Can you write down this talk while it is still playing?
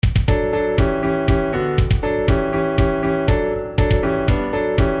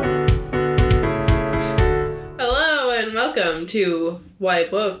Welcome to YA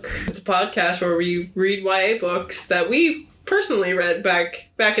Book. It's a podcast where we read YA books that we personally read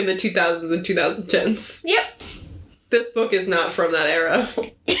back in the 2000s and 2010s. Yep. This book is not from that era.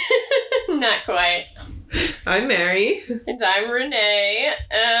 Not quite. I'm Mary. And I'm Renee.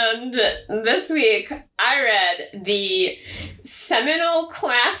 And this week I read the seminal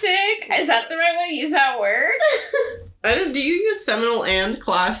classic. Is that the right way to use that word? Do you use seminal and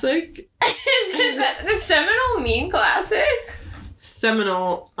classic? Is that the seminal mean classic?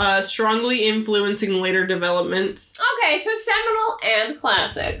 Seminal, strongly influencing later developments. Okay, so seminal and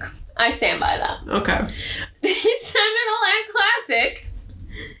classic. I stand by that. Okay. The seminal and classic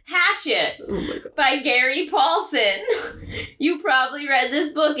Hatchet Oh my God. by Gary Paulson. You probably read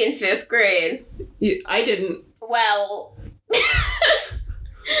this book in 5th grade. I didn't. Well,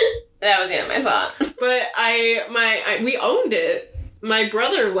 that was the end of my thought. But we owned it. My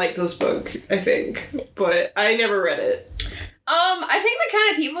brother liked this book, I think, but I never read it. I think the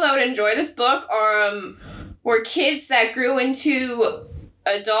kind of people that would enjoy this book were kids that grew into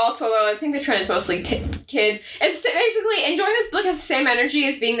adults, although I think the trend is mostly kids. It's basically, enjoying this book has the same energy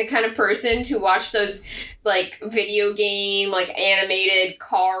as being the kind of person to watch those, like, video game, like, animated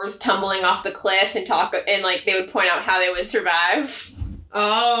cars tumbling off the cliff and they would point out how they would survive.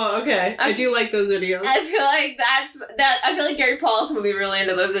 Oh, okay. I do like those videos. I feel like I feel like Gary Paulson would be really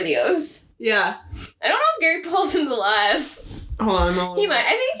into those videos. Yeah. I don't know if Gary Paulson's alive. Hold on, I'm all He over. might.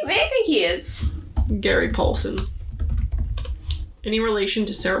 I think he is. Gary Paulson. Any relation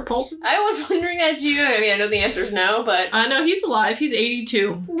to Sarah Paulson? I was wondering that too. I mean, I know the answer is no, but... No, he's alive. He's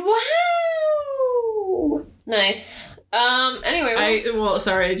 82. Wow! Nice. Anyway...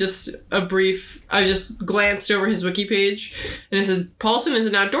 I just glanced over his wiki page, and it says, Paulson is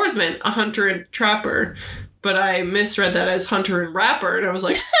an outdoorsman, a hunter and trapper. But I misread that as hunter and rapper, and I was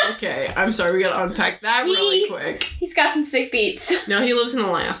like, okay, I'm sorry, we gotta unpack that really quick. He's got some sick beats. No, he lives in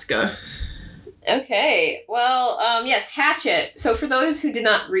Alaska. Okay, well, yes, Hatchet. So for those who did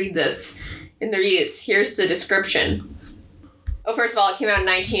not read this in their youth, here's the description. Oh, first of all, it came out in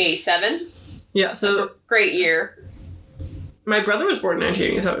 1987. Yeah, so... Great year. My brother was born in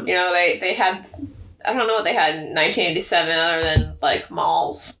 1987. You know, they had... I don't know what they had in 1987 other than, like,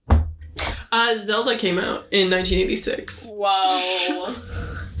 malls. Zelda came out in 1986. Whoa.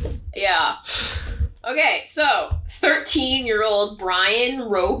 Yeah. Okay, so 13-year-old Brian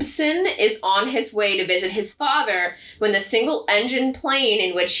Robeson is on his way to visit his father when the single-engine plane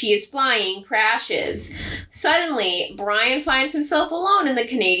in which he is flying crashes. Suddenly, Brian finds himself alone in the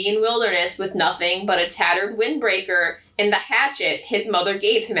Canadian wilderness with nothing but a tattered windbreaker and the hatchet his mother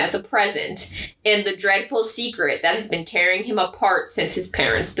gave him as a present, and the dreadful secret that has been tearing him apart since his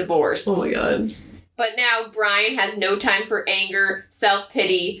parents' divorce. Oh my God. But now Brian has no time for anger,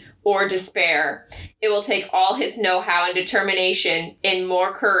 self-pity, or despair. It will take all his know-how and determination and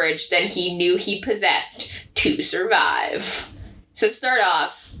more courage than he knew he possessed to survive. So to start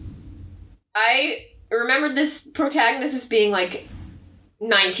off, I remembered this protagonist as being like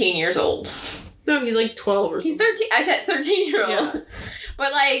 19 years old. No, he's like 12 or something. He's 13. I said 13-year-old. Yeah.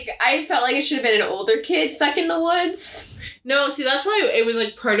 But like, I just felt like it should have been an older kid stuck in the woods. No, see, that's why it was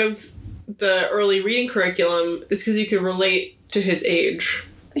like part of the early reading curriculum, is because you could relate to his age.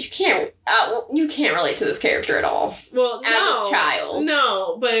 You can't relate to this character at all. Well, as a child.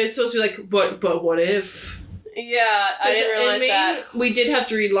 No, but it's supposed to be like, but what if? Yeah, I didn't realize Maine, that. We did have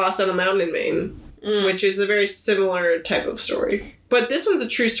to read Lost on a Mountain in Maine, which is a very similar type of story. But this one's a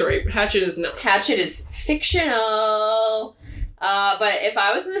true story. Hatchet is not. Hatchet is fictional. But if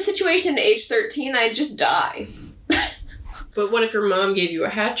I was in the situation at age 13, I'd just die. But what if your mom gave you a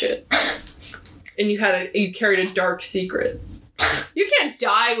hatchet? And you carried a dark secret? You can't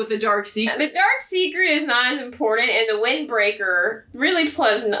die with a dark secret. The dark secret is not as important, and the windbreaker really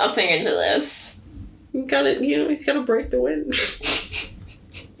plays nothing into this. He's gotta break the wind.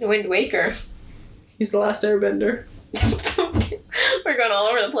 The Wind Waker. He's the last airbender. We're going all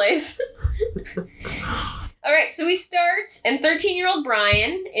over the place. Alright, so we start, and 13-year-old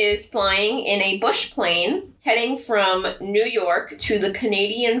Brian is flying in a bush plane, heading from New York to the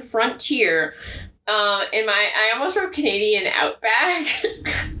Canadian frontier. I almost wrote Canadian Outback.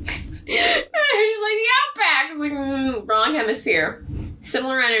 Just like the Outback. It's like, wrong hemisphere.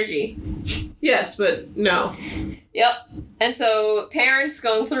 Similar energy. Yes, but no. Yep. And so parents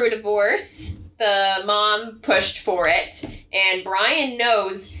going through a divorce. The mom pushed for it. And Brian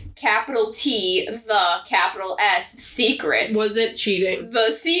knows capital T, the capital S secret. Was it cheating?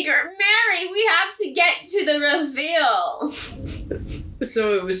 The secret. Mary, we have to get to the reveal.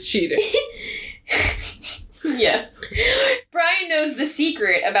 So it was cheating. Yeah. Brian Brian knows the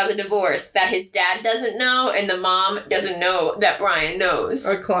secret about the divorce that his dad doesn't know and the mom doesn't know that Brian knows.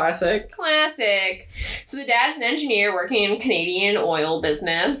 A classic. Classic. So the dad's an engineer working in Canadian oil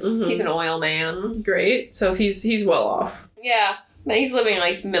business. Mhm. He's an oil man. Great. So he's well off. Yeah, but he's living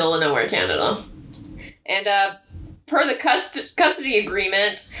like middle of nowhere Canada. And per the custody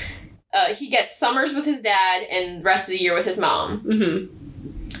agreement, he gets summers with his dad and the rest of the year with his mom. Mm-hmm.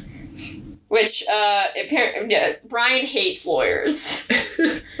 Which, Brian hates lawyers.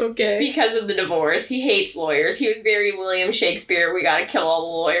 Okay. Because of the divorce. He hates lawyers. He was very William Shakespeare, we gotta kill all the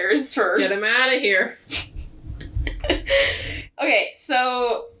lawyers first. Get him out of here. Okay,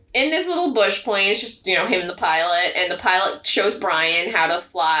 so in this little bush plane, it's just, him and the pilot, and the pilot shows Brian how to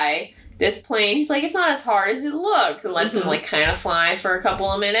fly this plane. He's like, it's not as hard as it looks, and lets him, kind of fly for a couple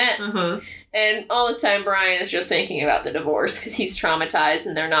of minutes. Uh-huh. And all this time, Brian is just thinking about the divorce because he's traumatized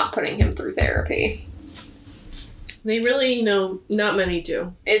and they're not putting him through therapy. They really, not many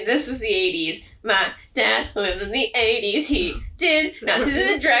do. This was the 80s. My dad lived in the 80s. He did not do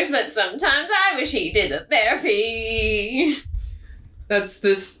the drugs, but sometimes I wish he did the therapy. That's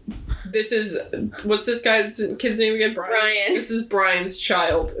this is, what's this kid's name again? Brian. This is Brian's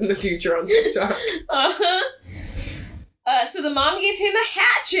child in the future on TikTok. Uh-huh. So the mom gave him a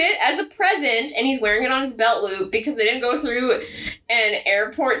hatchet as a present, and he's wearing it on his belt loop because they didn't go through an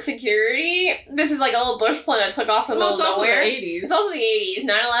airport security. This is like a little bush plane that took off in the middle of nowhere. It's It's also the 80s.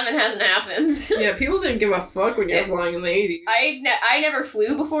 9/11 hasn't happened. Yeah, people didn't give a fuck when you were flying in the 80s. I never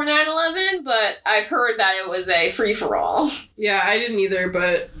flew before 9/11, but I've heard that it was a free-for-all. Yeah, I didn't either,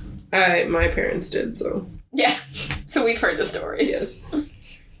 but my parents did, so. Yeah, so we've heard the stories. Yes.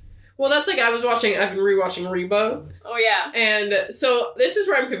 Well, that's like I've been rewatching Reba. Oh, yeah. And so this is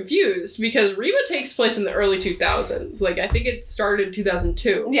where I'm confused because Reba takes place in the early 2000s. Like, I think it started in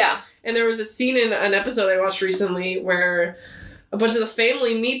 2002. Yeah. And there was a scene in an episode I watched recently where a bunch of the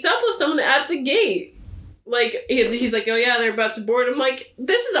family meets up with someone at the gate. Like, he's like, oh yeah, they're about to board. I'm like,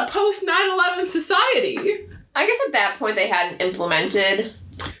 this is a post 9/11 society. I guess at that point they hadn't implemented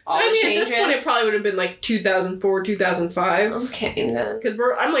all the changes. At this point it probably would have been like 2004, 2005. Okay, then. Because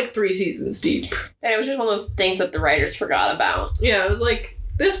I'm like 3 seasons deep. And it was just one of those things that the writers forgot about. Yeah, it was like,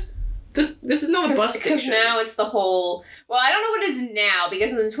 this is not a bus station. Because now it's the whole... Well, I don't know what it is now,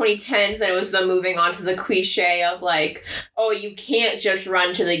 because in the 2010s, then it was the moving on to the cliche of like, oh, you can't just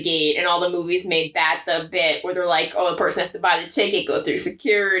run to the gate, and all the movies made that the bit where they're like, oh, the person has to buy the ticket, go through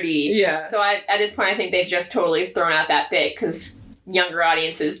security. Yeah. So at this point, I think they've just totally thrown out that bit, because younger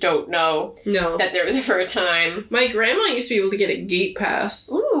audiences don't know that there was ever a time. My grandma used to be able to get a gate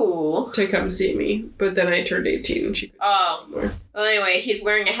pass. Ooh. To come see me, but then I turned 18 and she couldn't anymore. Well, anyway, he's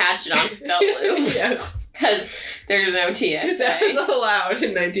wearing a hatchet on his belt loop. Yes. Because there's no TSA. Because that was allowed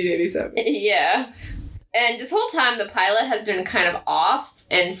in 1987. Yeah. And this whole time, the pilot has been kind of off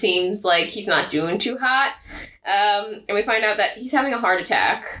and seems like he's not doing too hot. And we find out that he's having a heart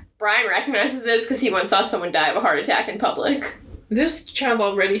attack. Brian recognizes this because he once saw someone die of a heart attack in public. This child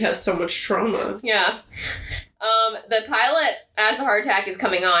already has so much trauma. Yeah. The pilot, as the heart attack is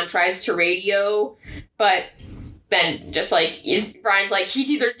coming on, tries to radio, but then just Brian's like, he's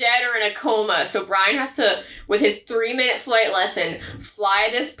either dead or in a coma. So Brian has to, with his 3-minute flight lesson, fly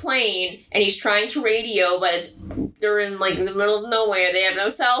this plane, and he's trying to radio, but they're in the middle of nowhere. They have no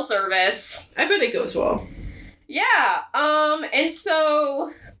cell service. I bet it goes well. Yeah. And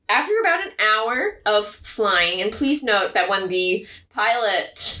so after about an hour of flying, and please note that when the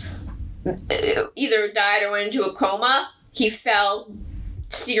pilot either died or went into a coma, he fell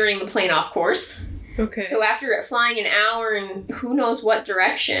steering the plane off course. Okay. So after flying an hour in who knows what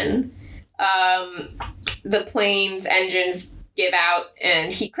direction, the plane's engines give out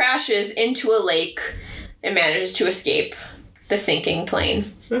and he crashes into a lake and manages to escape the sinking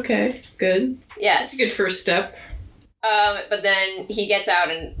plane. Okay, good. Yes. That's a good first step. But then he gets out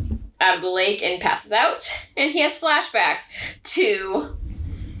of the lake and passes out, and he has flashbacks to...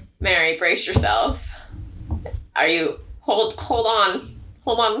 Mary, brace yourself. Are you... Hold on.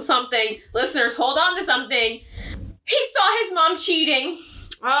 Hold on to something. Listeners, hold on to something. He saw his mom cheating.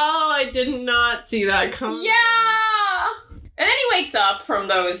 Oh, I did not see that coming. Yeah! And then he wakes up from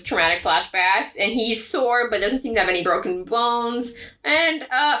those traumatic flashbacks, and he's sore, but doesn't seem to have any broken bones, and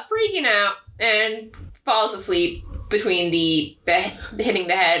freaking out, and falls asleep between the hitting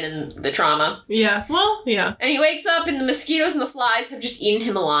the head and the trauma. Yeah, well, yeah. And he wakes up, and the mosquitoes and the flies have just eaten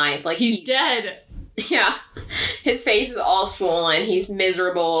him alive. Like he's dead. Yeah. His face is all swollen. He's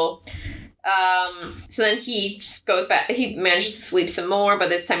miserable. So then he just goes back. He manages to sleep some more, but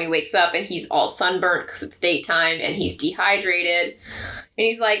this time he wakes up and he's all sunburnt because it's daytime and he's dehydrated. And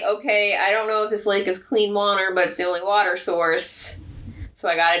he's like, okay, I don't know if this lake is clean water, but it's the only water source, so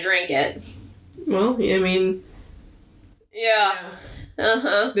I gotta drink it. Well, I mean... Yeah.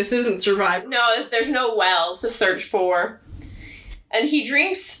 Uh-huh. This isn't survival. No, there's no well to search for. And he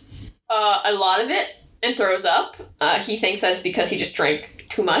drinks a lot of it and throws up. He thinks that's because he just drank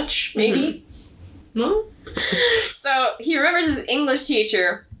too much, maybe. No? So he remembers his English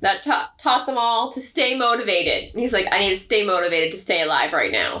teacher that taught them all to stay motivated. And he's like, I need to stay motivated to stay alive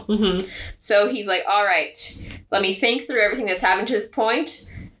right now. Mm-hmm. So he's like, all right, let me think through everything that's happened to this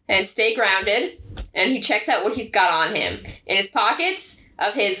point and stay grounded. And he checks out what he's got on him. In his pockets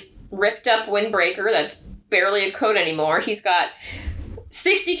of his ripped up windbreaker that's barely a coat anymore, he's got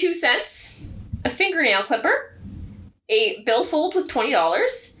 62 cents, a fingernail clipper, a billfold with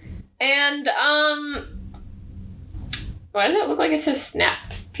 $20, and, why does it look like it says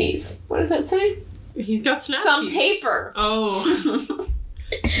snap peas? What does that say? He's got snap Some peas. paper. Oh.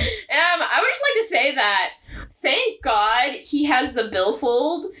 I would just like to say that thank God he has the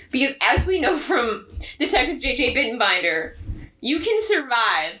billfold, because as we know from Detective J.J. Bittenbinder, you can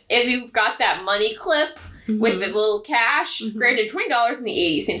survive if you've got that money clip with the little cash. Mm-hmm. Granted, $20 in the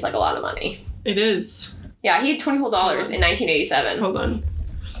 80s seems like a lot of money. It is. Yeah, he had $20 in 1987. Hold on.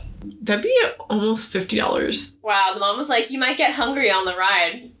 That'd be almost $50. Wow, the mom was like, you might get hungry on the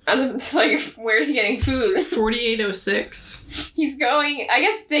ride. I was like, where's he getting food? 4806. He's going, I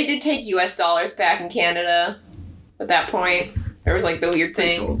guess they did take US dollars back in Canada at that point. There was like the weird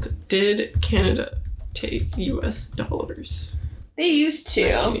thing. Sold. Did Canada take US dollars? They used to.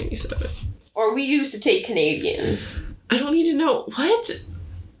 1987. Or we used to take Canadian. I don't need to know. What?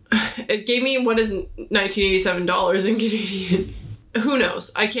 It gave me what is $1987 in Canadian. Who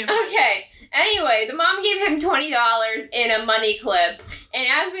knows? I can't. Okay. Anyway, the mom gave him $20 in a money clip. And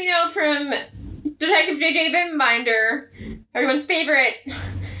as we know from Detective J.J. Bittenbinder, everyone's favorite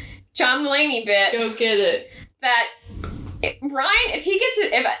John Mulaney bit, Go get it. that Ryan, if he gets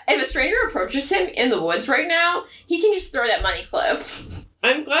it, if a stranger approaches him in the woods right now, he can just throw that money clip.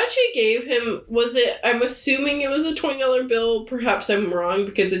 I'm glad she gave him, I'm assuming it was a $20 bill. Perhaps I'm wrong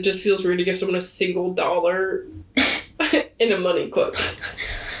because it just feels weird to give someone a single dollar in a money clip.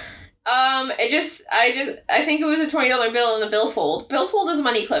 I think it was a $20 bill in a billfold. Billfold is a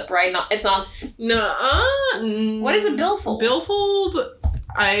money clip, right? It's not. What is a billfold? Billfold,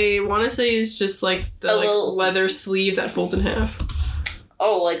 I want to say, is just like the little leather sleeve that folds in half.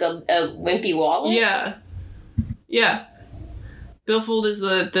 Oh, like a wimpy wallet? Yeah. Yeah. Billfold is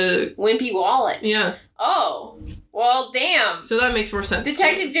the wimpy wallet. Yeah. Oh. Well, damn. So that makes more sense.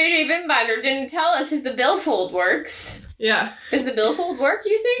 Detective J.J. Bittenbinder didn't tell us if the billfold works. Yeah. Does the billfold work,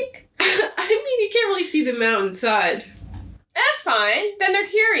 you think? I mean, you can't really see them out inside. That's fine. Then they're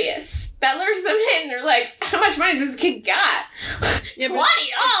curious. That lures them in. They're like, how much money does this kid got? Yeah, $20!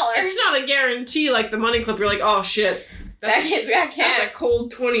 It's not a guarantee like the money clip. You're like, oh shit. That kid's got cash. That's a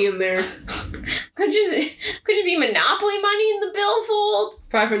cold 20 in there. Could just be Monopoly money in the billfold?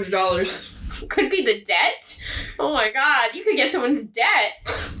 $500. Could be the debt. Oh my god, you could get someone's debt.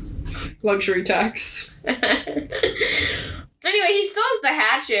 Luxury tax. Anyway, he still has the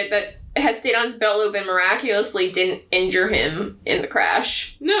hatchet that had stayed on his belt loop and miraculously didn't injure him in the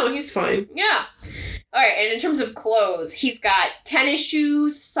crash. No, he's fine. Yeah. Alright, and in terms of clothes, he's got tennis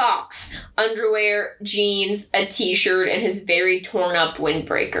shoes, socks, underwear, jeans, a t-shirt, and his very torn up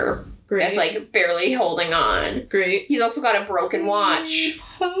windbreaker. Great. That's like barely holding on. Great. He's also got a broken watch.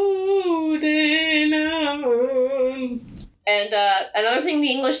 Holding on. And another thing the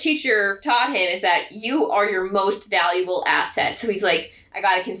English teacher taught him is that you are your most valuable asset. So he's like, I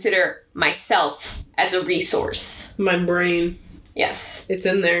gotta consider myself as a resource. My brain. Yes. It's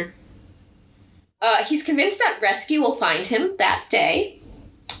in there. He's convinced that rescue will find him that day.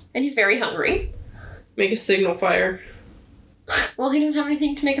 And he's very hungry. Make a signal fire. Well, he doesn't have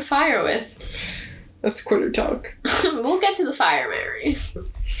anything to make a fire with. That's quarter talk. We'll get to the fire, Mary.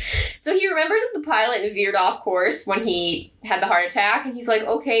 So he remembers that the pilot veered off course when he had the heart attack, and he's like,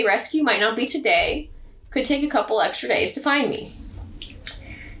 okay, rescue might not be today. Could take a couple extra days to find me.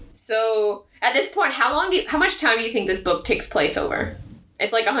 So, at this point, how much time do you think this book takes place over?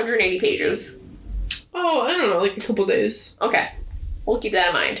 It's like 180 pages. Oh, I don't know, like a couple days. Okay. We'll keep that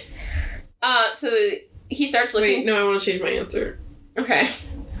in mind. So he starts looking... Wait, no, I want to change my answer. Okay.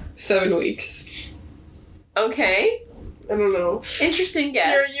 7 weeks. Okay. I don't know. Interesting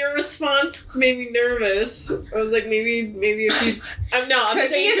guess. Your response made me nervous. I was like, maybe if you... I'm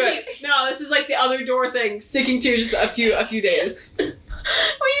sticking to it. No, this is like the other door thing. Sticking to just a few days. I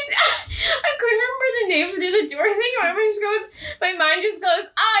couldn't remember the name for the other door thing. My mind just goes,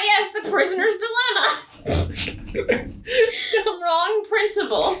 yes, the prisoner's dilemma. Wrong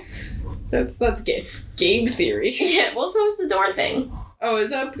principle. That's game theory. Yeah, well, so is the door thing. Oh, is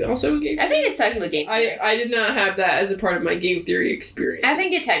that also game? I think it's technically game theory. I did not have that as a part of my game theory experience. I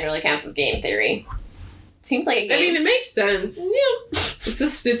think it technically counts as game theory. Seems like a game. I mean, it makes sense. Yeah. It's a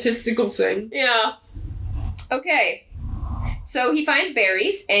statistical thing. Yeah. Okay. So he finds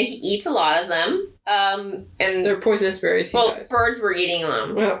berries and he eats a lot of them. And They're poisonous berries. birds were eating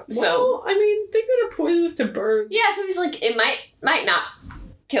them. Well, I mean, things that are poisonous to birds. Yeah, so he's like, it might not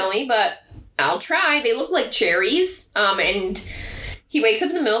kill me, but I'll try. They look like cherries. And he wakes up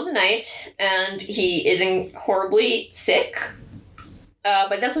in the middle of the night and he isn't horribly sick,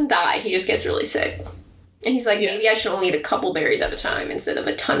 but doesn't die. He just gets really sick. And he's like, maybe I should only eat a couple berries at a time instead of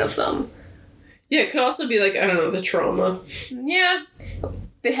a ton of them. Yeah, it could also be like, I don't know, the trauma. Yeah.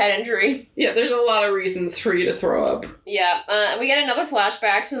 The head injury. Yeah, there's a lot of reasons for you to throw up. Yeah. We get another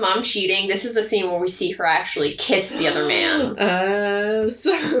flashback to the mom cheating. This is the scene where we see her actually kiss the other man.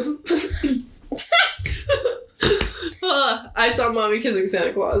 I saw Mommy kissing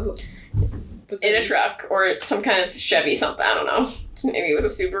Santa Claus. In a truck or some kind of Chevy something. I don't know. Maybe it was a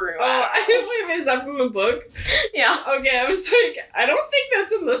Subaru. Wait, is that from the book? Yeah. Okay, I was like, I don't think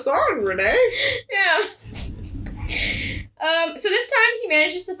that's in the song, Renee. Yeah. So this time he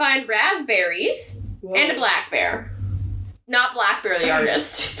manages to find raspberries and a black bear. Not Black Bear the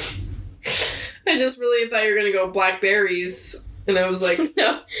artist. I just really thought you were gonna go blackberries. And I was like...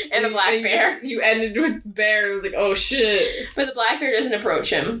 No, and a black bear. You ended with bear, and I was like, oh shit. But the black bear doesn't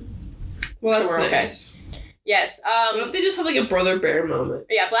approach him. Well, that's nice. Okay. Yes. What if they just have like a brother bear moment?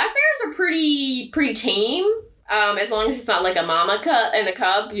 Yeah, black bears are pretty tame. As long as it's not like a mama and a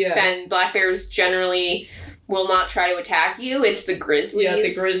cub, then black bears generally will not try to attack you. It's the grizzlies. Yeah,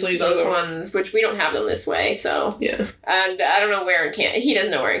 the grizzlies those are the ones, which we don't have them this way, so. Yeah. And I don't know where in Canada. He doesn't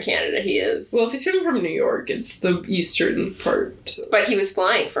know where in Canada he is. Well, if he's coming from New York, it's the eastern part. So. But he was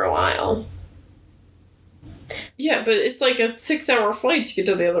flying for a while. Yeah, but it's like a 6-hour flight to get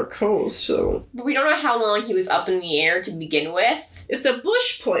to the other coast, so... But we don't know how long he was up in the air to begin with. It's a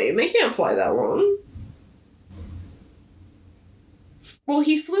bush plane. They can't fly that long. Well,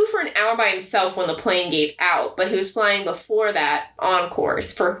 he flew for an hour by himself when the plane gave out, but he was flying before that on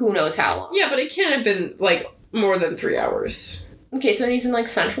course for who knows how long. Yeah, but it can't have been, like, more than 3 hours. Okay, so he's in, like,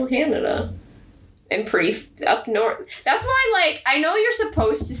 central Canada. And pretty up north. That's why, like, I know you're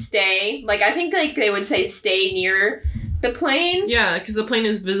supposed to stay. Like, I think, like, they would say stay near the plane. Yeah, because the plane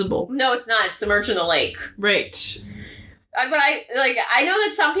is visible. No, it's not. It's submerged in a lake. Right. But I know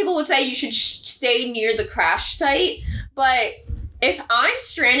that some people would say you should stay near the crash site, but if I'm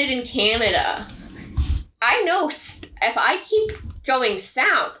stranded in Canada, I know if I keep going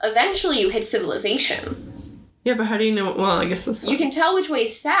south, eventually you hit civilization. Yeah, but how do you know? Well, I guess that's... You can tell which way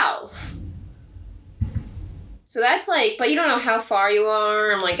is south. So that's like, but you don't know how far you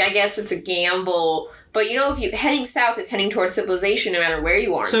are. I'm like, I guess it's a gamble. But you know, if you heading south is heading towards civilization, no matter where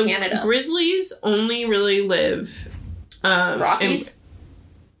you are in Canada. So grizzlies only really live... Rockies?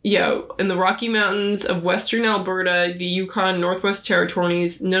 In the Rocky Mountains of Western Alberta, the Yukon, Northwest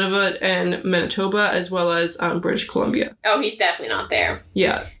Territories, Nunavut, and Manitoba, as well as British Columbia. Oh, he's definitely not there.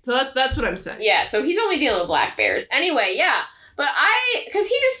 Yeah. So that's what I'm saying. Yeah, so he's only dealing with black bears. Anyway, yeah. But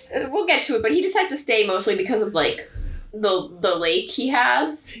we'll get to it, but he decides to stay mostly because of, like, the lake he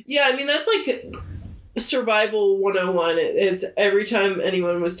has. Yeah, I mean, that's, like, survival 101. Is every time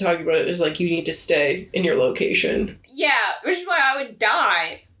anyone was talking about it, it's like, you need to stay in your location. Yeah, which is why I would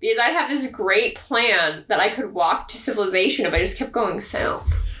die. Because I'd have this great plan that I could walk to civilization if I just kept going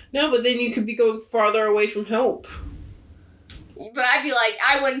south. No, but then you could be going farther away from help. But I'd be like,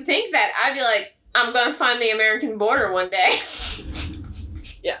 I wouldn't think that. I'd be like, I'm gonna find the American border one day.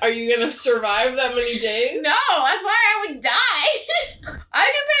 Yeah, are you gonna survive that many days? No, that's why I would die. I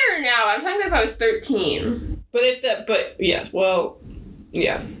do better now. I'm talking about if I was 13.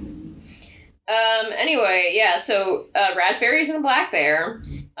 Yeah. Anyway, yeah, so, raspberries and a black bear.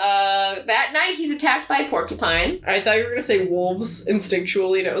 That night he's attacked by a porcupine. I thought you were gonna say wolves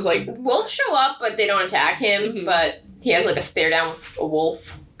instinctually, and I was like... Wolves show up, but they don't attack him, but he has, like, a stare down with a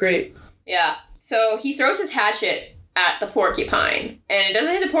wolf. Great. Yeah. So he throws his hatchet at the porcupine, and it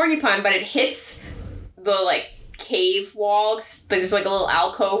doesn't hit the porcupine, but it hits the, like, cave walls. There's, like, a little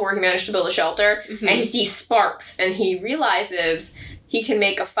alcove where he managed to build a shelter, and he sees sparks, and he realizes he can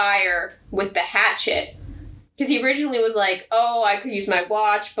make a fire with the hatchet. Because he originally was like, oh, I could use my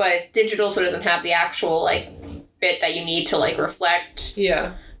watch, but it's digital, so it doesn't have the actual, like, bit that you need to, like, reflect.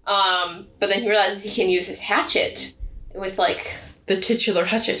 Yeah. But then he realizes he can use his hatchet with, like... The titular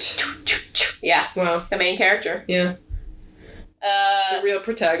hatchet. Yeah. Wow. The main character. Yeah. The real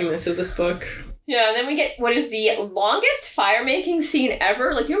protagonist of this book. Yeah, and then we get what is the longest fire-making scene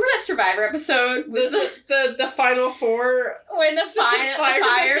ever. Like, you remember that Survivor episode? With The final four? When the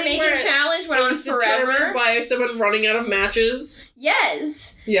fire-making challenge went on forever? By someone running out of matches?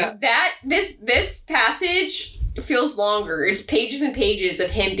 Yes. Yeah. This passage feels longer. It's pages and pages of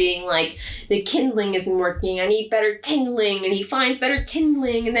him being like, the kindling isn't working, I need better kindling, and he finds better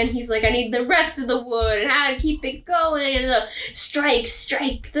kindling, and then he's like, I need the rest of the wood, and how to keep it going, and the strike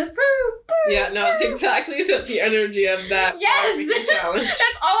the roof. Yeah, no, it's exactly the energy of that challenge.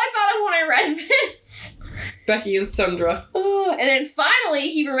 That's all I thought of when I read this. Becky and Sundra. Oh, and then finally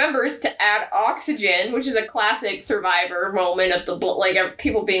he remembers to add oxygen, which is a classic Survivor moment of of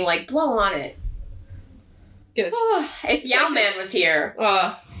people being like, blow on it. Good. Oh, if Yao Man was here,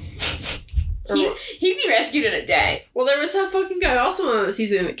 he'd be rescued in a day. Well, there was that fucking guy also on the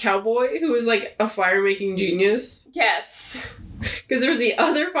season, Cowboy, who was like a fire-making genius. Yes. Because there was the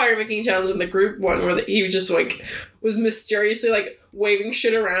other fire-making challenge in the group one where he just like was mysteriously like waving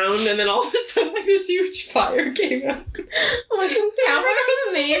shit around, and then all of a sudden like this huge fire came out. Oh my god, Cowboy was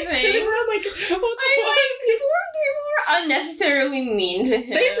amazing. Just, like, sitting around like, what the fuck? People were unnecessarily mean to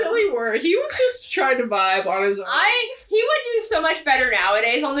him. They really were. He was just trying to vibe on his own. He would do so much better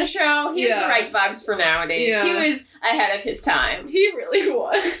nowadays on the show. He has the right vibes for nowadays. Yeah. He was ahead of his time. He really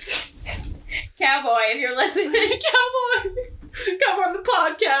was. Cowboy, if you're listening. Cowboy! Come on the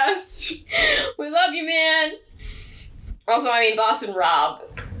podcast. We love you, man. Also, I mean, Boston Rob.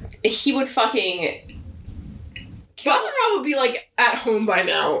 He would fucking... Boston Rob would be, like, at home by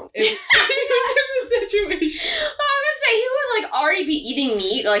now if he was in this situation. I was gonna say, he would, like, already be eating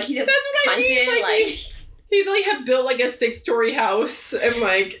meat. Like, he'd have hunted, He'd, like, have built, like, a 6-story house and,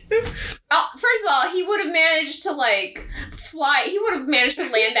 like... First of all, he would have managed to, like, fly. He would have managed to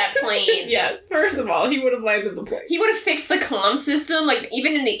land that plane. Yes, first of all, he would have landed the plane. He would have fixed the comm system, like,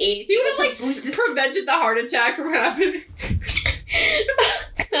 even in the 80s. He would have, like, prevented the heart attack from happening.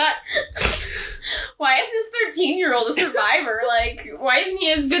 Why is this 13-year-old a survivor? Like, why isn't he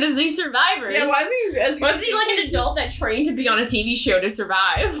as good as these survivors? Yeah, why isn't he as good? Wasn't he, like, an adult that trained to be on a TV show to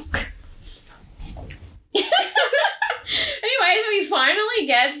survive? Anyway, so he finally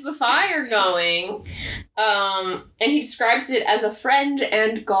gets the fire going. And he describes it as a friend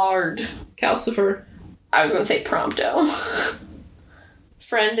and guard. Calcifer. I was gonna say Prompto.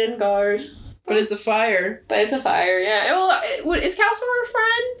 Friend and guard. But it's a fire. Yeah. Well, is Calcifer a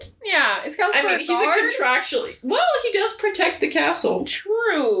friend? Yeah. Is Calcifer a guard? He's a contractually... Well, he does protect the castle.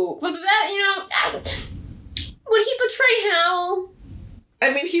 True. But that, would he betray Hal?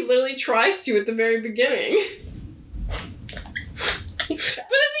 I mean, he literally tries to at the very beginning. But in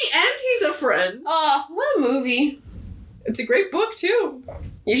the end, he's a friend. Oh, what a movie. It's a great book, too.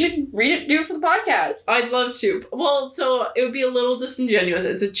 You should read it, do it for the podcast. I'd love to. Well, so it would be a little disingenuous.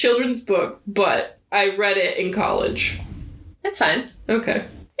 It's a children's book, but I read it in college. That's fine. Okay.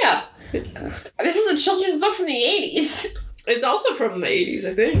 Yeah. This is a children's book from the 80s. It's also from the 80s,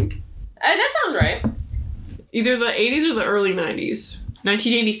 I think. That sounds right. Either the 80s or the early 90s.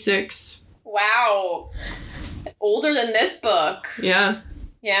 1986. Wow. Older than this book. Yeah.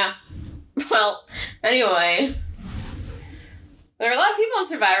 Yeah. Well, anyway. There are a lot of people on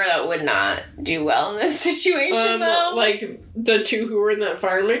Survivor that would not do well in this situation, though. Like the two who were in that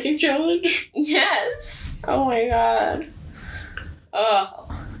fire-making challenge? Yes. Oh my god. Ugh.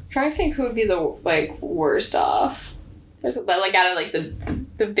 I'm trying to think who would be the, worst off. There's, out of,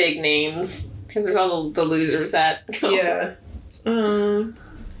 the big names. Because there's all the losers that go. Yeah. I'm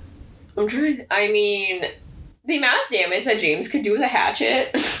trying. I mean, the amount of damage that James could do with a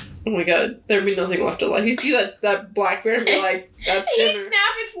hatchet. Oh my god, there'd be nothing left to like. You see that black bear and be like, that's dinner. He'd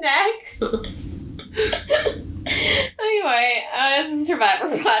snap its neck. Anyway, this is a Survivor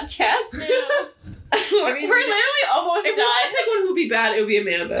podcast now. We're literally almost done. If we had to pick one who would be bad, it would be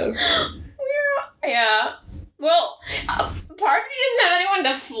Amanda. Yeah. Well, part of me doesn't have anyone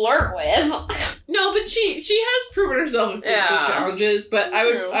to flirt with. No, but she has proven herself in physical challenges, but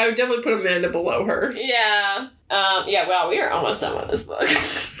I would definitely put Amanda below her. Yeah. Well, we are almost done with this book.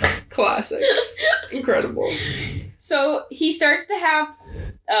 Classic. Incredible. So he starts to have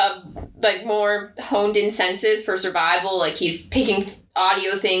more honed in senses for survival. Like, he's picking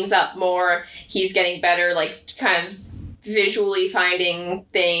audio things up more. He's getting better, kind of visually finding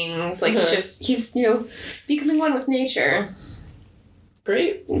things. Like, he's becoming one with nature.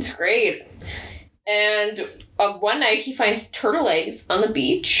 Great. It's great. And one night he finds turtle eggs on the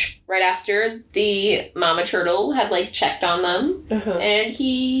beach right after the mama turtle had checked on them. Uh-huh. And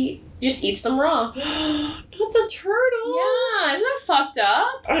he Just eats them raw. Not the turtles. Yeah, isn't that fucked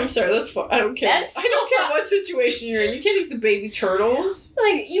up? I'm sorry, that's I don't care. That's I don't care what situation you're in. You can't eat the baby turtles.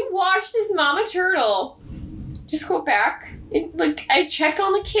 Like, you watch this mama turtle just go back. I check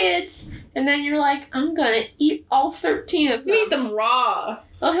on the kids, and then you're like, I'm gonna eat all 13 of them. You eat them raw.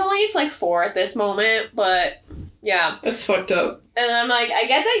 Well, he only eats like 4 at this moment, but yeah. That's fucked up. And I'm like, I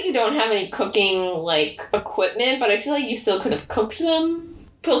get that you don't have any cooking, like, equipment, but I feel like you still could have cooked them.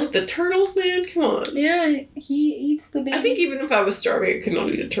 But, like, the turtles, man? Come on. Yeah, he eats the baby. I think even if I was starving, I could not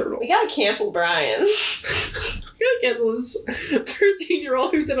eat a turtle. We gotta cancel Brian. We gotta cancel this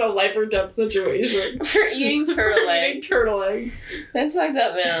 13-year-old who's in a life or death situation. For eating turtle eggs. Eating turtle eggs. That's fucked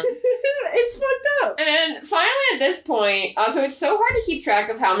up, man. It's fucked up. And then, finally, at this point, so it's so hard to keep track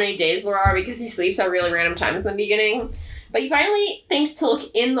of how many days there are because he sleeps at really random times in the beginning. But he finally thinks to look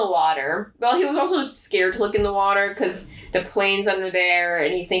in the water. Well, he was also scared to look in the water because the plane's under there,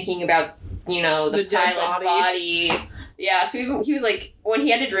 and he's thinking about, the pilot's body. Yeah, so he was like, when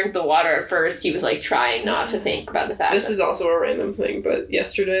he had to drink the water at first, he was like trying not to think about the fact This is also a random thing, but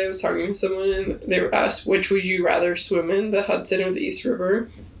yesterday I was talking to someone and they were asked, which would you rather swim in, the Hudson or the East River?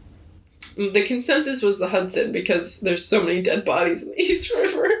 The consensus was the Hudson because there's so many dead bodies in the East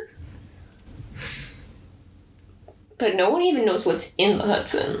River. But no one even knows what's in the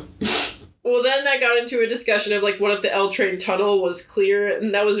Hudson. Well, then that got into a discussion of, like, what if the L train tunnel was clear,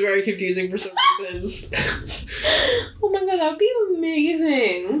 and that was very confusing for some reason. Oh my god, that would be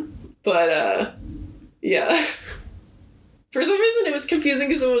amazing. But, yeah. For some reason, it was confusing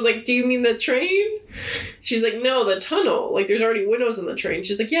because someone was like, do you mean the train? She's like, no, the tunnel. Like, there's already windows in the train.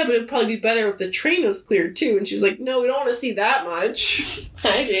 She's like, yeah, but it'd probably be better if the train was cleared, too. And she was like, no, we don't want to see that much.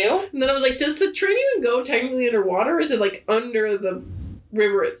 I do. And then I was like, does the train even go technically underwater, or is it, like, under the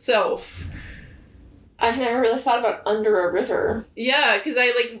river itself? I've never really thought about under a river. Yeah, because I,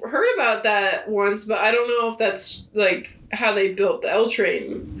 like, heard about that once, but I don't know if that's, like, how they built the L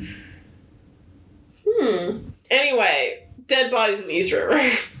train. Anyway, dead bodies in the East River.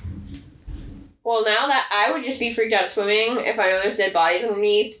 Well, now that I would just be freaked out swimming if I know there's dead bodies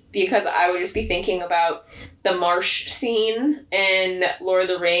underneath, because I would just be thinking about the marsh scene in Lord of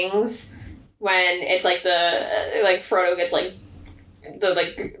the Rings when it's like Frodo gets like the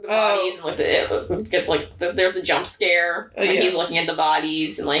bodies and like it gets like there's the jump scare and he's looking at the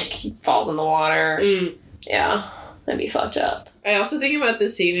bodies and like he falls in the water. Yeah, that'd be fucked up. I also think about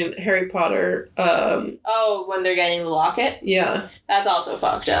this scene in Harry Potter. When they're getting the locket? Yeah. That's also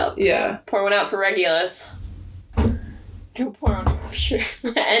fucked up. Yeah. Pour one out for Regulus. Pour on the computer.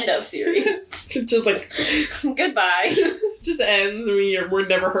 End of series. Just like... Goodbye. Just ends and we're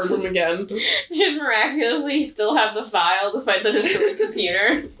never heard from again. Just miraculously still have the file despite the destroyed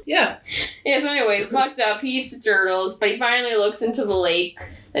computer. Yeah. Yeah, so anyway, fucked up. He eats the turtles, but he finally looks into the lake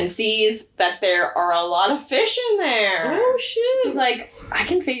and sees that there are a lot of fish in there. Oh, shit. He's like, I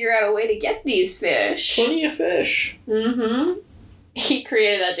can figure out a way to get these fish. Plenty of fish. Mm-hmm. He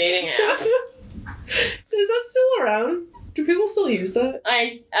created that dating app. Is that still around? Do people still use that?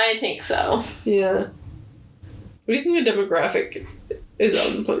 I think so. Yeah. What do you think the demographic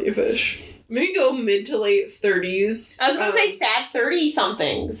is on Plenty of Fish? Maybe go mid to late 30s. I was going to say sad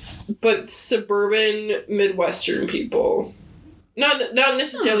 30-somethings. But suburban Midwestern people. Not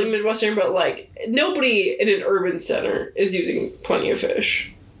necessarily Midwestern, but like nobody in an urban center is using Plenty of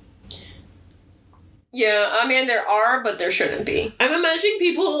Fish. Yeah, I mean there are, but there shouldn't be. I'm imagining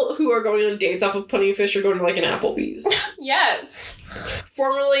people who are going on dates off of Plenty of Fish are going to like an Applebee's. Yes.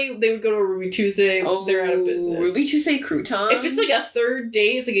 Formerly, they would go to a Ruby Tuesday. Oh, they're out of business. Ruby Tuesday croutons? If it's like a third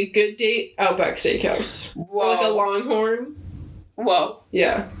date, it's like a good date, Outback Steakhouse. Whoa. Or like a Longhorn. Whoa.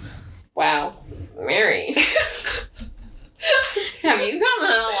 Yeah. Wow. Mary. Have you gone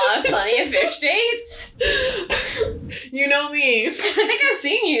on a lot of Plenty of Fish dates? You know me. I think I've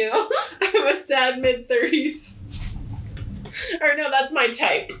seen you. I'm a sad mid-30s. Or no, that's my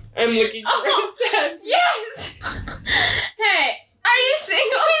type. I'm looking for a sad... Yes! Hey, are you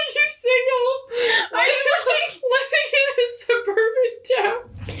single? Are you single? Are you living in a suburban town?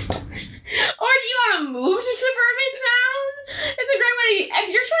 Or do you want to move to suburban town? It's a great way to... If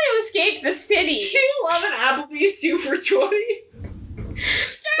you're trying to escape the city... Do you love an Applebee's 2 for $20?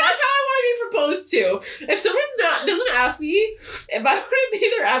 That's how I want to be proposed to. If someone doesn't ask me if I want to be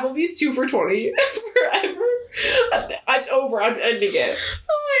their Applebee's 2 for $20 forever, it's over. I'm ending it.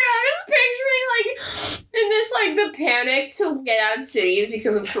 Oh my god, I'm just picturing, like, in this, like, the panic to get out of cities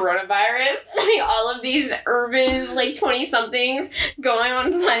because of coronavirus, like, all of these urban, like, 20-somethings going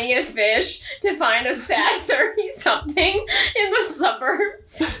on Plenty of Fish to find a sad 30-something in the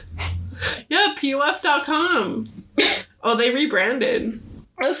suburbs. Yeah, POF.com. Oh, they rebranded.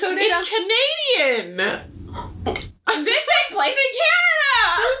 Oh, so did It's Canadian! This takes place in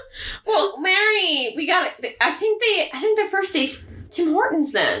Canada! Well, Mary, we got it. I think their first date's Tim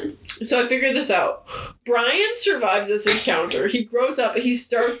Hortons then. So I figured this out. Brian survives this encounter. He grows up. He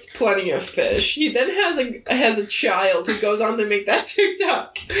starts plenty of fish. He then has a child who goes on to make that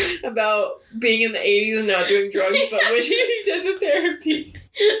TikTok about being in the 80s and not doing drugs, but wishing he did the therapy.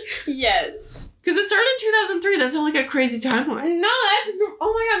 Yes. Because it started in 2003. That's not like a crazy timeline. No, that's...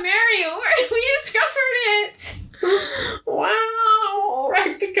 Oh my god, Mary, we discovered it! Wow.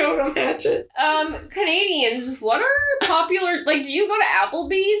 Crack the code on Hatchet. Canadians, what are popular... Like, do you go to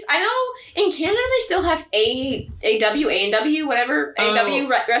Applebee's? I know in Canada they still have A&W, whatever, A&W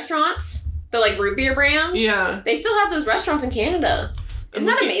restaurants. The, like, root beer brands. Yeah. They still have those restaurants in Canada. Isn't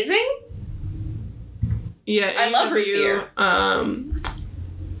that amazing? Yeah, I love root beer.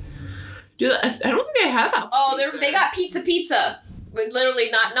 Dude, I don't think they have Applebee's. Oh, they got pizza. But literally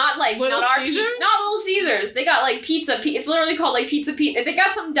not like Little not our Caesars? pizza, not Little Caesars. They got like pizza. It's literally called like pizza. They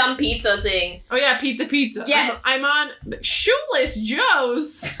got some dumb pizza thing. Oh yeah, pizza. Yes, I'm on Shoeless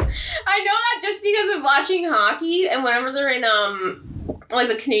Joe's. I know that just because of watching hockey and whenever they're in like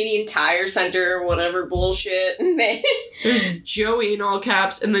the Canadian Tire Center or whatever bullshit. There's Joey in all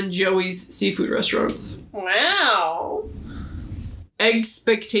caps, and then Joey's seafood restaurants. Wow.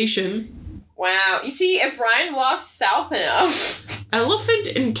 Expectation. Wow. You see, if Brian walked south enough. Elephant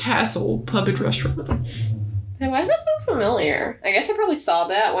and Castle Pub and Restaurant. Why does that sound familiar? I guess I probably saw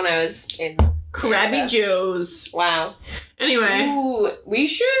that when I was in Krabby Canada. Joe's. Wow. Anyway. Ooh, we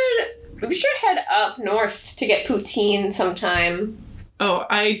should head up north to get poutine sometime. Oh,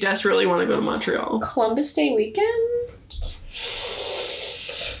 I desperately want to go to Montreal. Columbus Day weekend?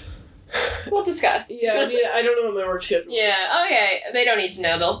 We'll discuss. Yeah, I don't know what my work schedule is. Yeah, okay. They don't need to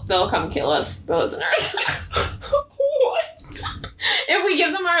know. They'll come kill us, the listeners. What? If we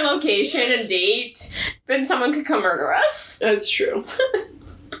give them our location and date, then someone could come murder us. That's true.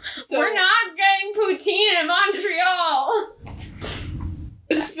 So, we're not getting poutine in Montreal.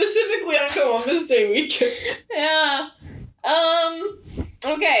 Specifically on Columbus Day weekend. Yeah.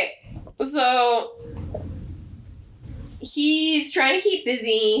 Okay. So he's trying to keep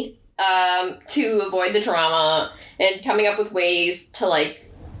busy to avoid the trauma and coming up with ways to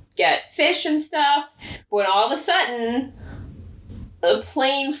like get fish and stuff. When all of a sudden a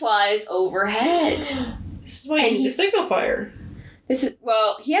plane flies overhead. This is why you need the signal fire. He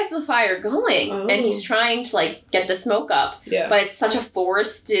has the fire going and he's trying to like get the smoke up. Yeah. But it's such a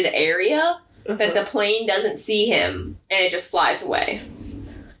forested area that the plane doesn't see him and it just flies away.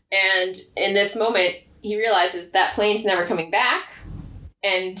 And in this moment, he realizes that plane's never coming back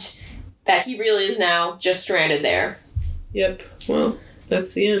and that he really is now just stranded there. Yep. Well,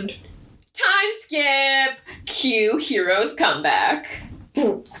 that's the end. Time skip! Cue hero's comeback.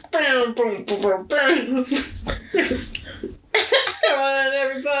 Come on,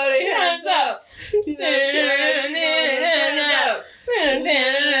 everybody, hands up! 3, 2, 1,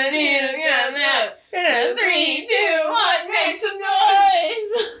 make some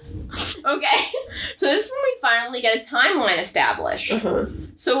noise! Okay, so this is when we finally get a timeline established.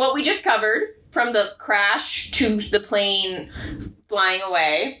 So what we just covered, from the crash to the plane flying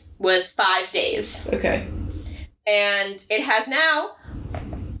away, was 5 days. Okay. And it has now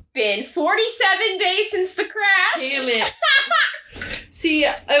been 47 days since the crash. Damn it. See,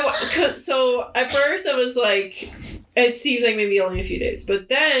 so at first I was like, it seems like maybe only a few days. But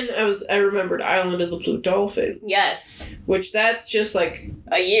then I remembered Island of the Blue Dolphin. Yes. Which that's just like...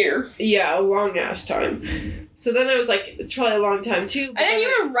 a year. Yeah, a long ass time. So then I was like, it's probably a long time too. And then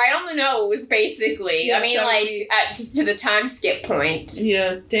you were right on the nose, basically. Yeah, I mean, like, to the time skip point.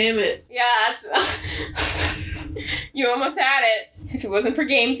 Yeah, damn it. Yeah, you almost had it. If it wasn't for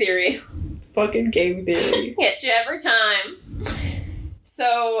game theory. Fucking game theory. Hit you every time.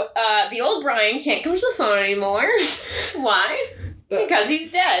 So, the old Brian can't come to the phone anymore. Why? Because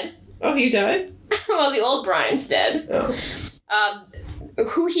he's dead. Oh, he died? Well, the old Brian's dead. Oh.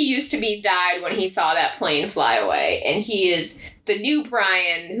 Who he used to be died when he saw that plane fly away. And he is the new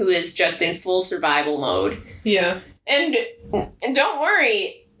Brian who is just in full survival mode. Yeah. And don't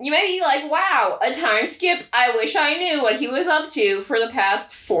worry, you may be like, wow, a time skip? I wish I knew what he was up to for the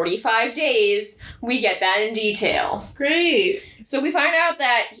past 45 days. We get that in detail. Great. So we find out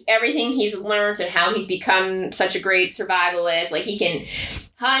that everything he's learned and how he's become such a great survivalist, like he can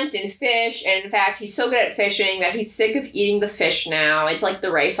hunt and fish, and in fact, he's so good at fishing that he's sick of eating the fish now. It's like the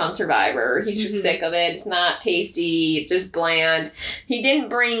rice on Survivor. He's just sick of it. It's not tasty. It's just bland. He didn't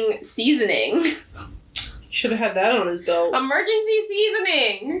bring seasoning. He should have had that on his belt. Emergency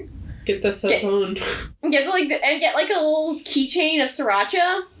seasoning! Get the sazon. Get like a little keychain of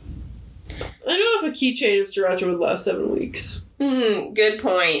sriracha. I don't know if a keychain of sriracha would last 7 weeks. Good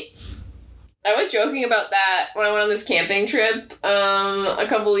point. I was joking about that when I went on this camping trip a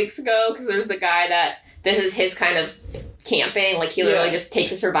couple weeks ago, because there's the guy that this is his kind of camping. Like, he literally just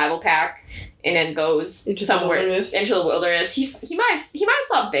takes a survival pack and then goes into somewhere the wilderness. He might have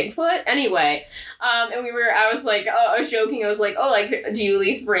saw Bigfoot anyway. And I was joking. I was like, oh, like, do you at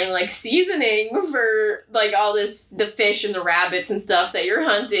least bring like seasoning for like all the fish and the rabbits and stuff that you're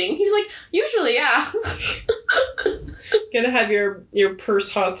hunting? He's like, usually, yeah. Gotta have your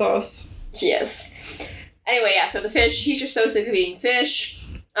purse hot sauce. Yes. Anyway, yeah, so the fish, he's just so sick of eating fish.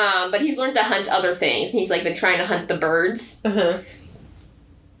 But he's learned to hunt other things, and he's like been trying to hunt the birds.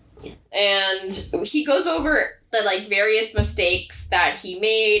 And he goes over the like various mistakes that he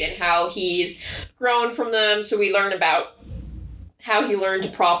made and how he's grown from them. So we learn about how he learned to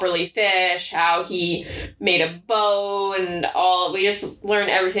properly fish, how he made a bow, and we just learn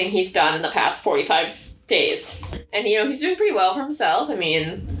everything he's done in the past 45 days. And, he's doing pretty well for himself. I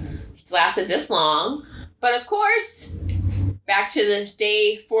mean, he's lasted this long. But of course, back to the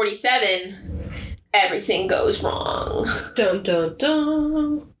day 47, everything goes wrong. Dun, dun,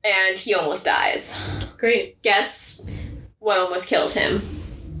 dun. And he almost dies. Great. Guess what almost kills him?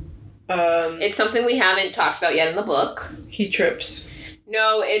 It's something we haven't talked about yet in the book. He trips.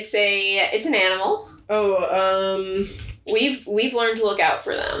 No, it's an animal. Oh, We've learned to look out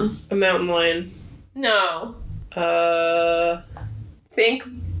for them. A mountain lion. No. Think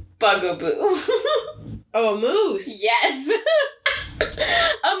bugaboo. Oh, a moose. Yes.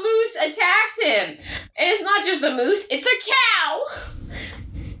 A moose attacks him. And it's not just a moose, it's a cow.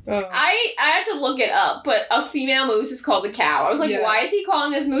 Oh. I had to look it up, but a female moose is called a cow. I was like, why is he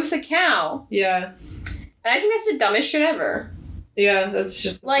calling this moose a cow? Yeah. And I think that's the dumbest shit ever. Yeah, that's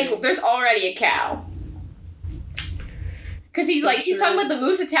just... Like, there's already a cow. Because he's talking about the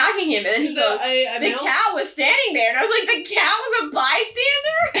moose attacking him, and then he goes, the cow was standing there, and I was like, the cow was a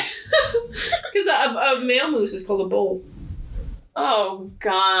bystander? Because a male moose is called a bull. Oh,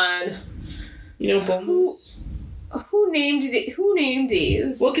 God. Bull moose? Who named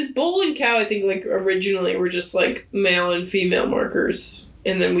these? Well, because bull and cow, I think, like, originally were just, like, male and female markers.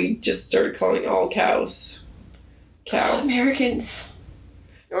 And then we just started calling all cows cow. Americans.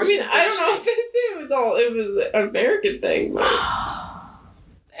 I mean, I don't know if it was an American thing, but...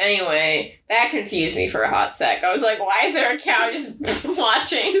 Anyway, that confused me for a hot sec. I was like, why is there a cow just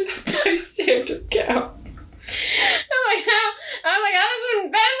watching? Bystander cow. I was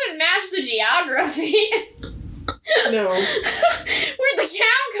like, that doesn't match the geography. No. Where'd the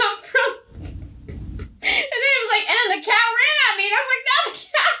cow come from? And then it was like, and the cow ran at me, and I was like, now the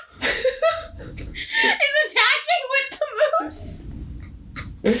cow is attacking with the moose.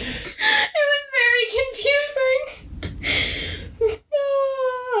 It was very confusing.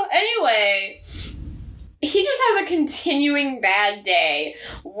 Anyway, he just has a continuing bad day.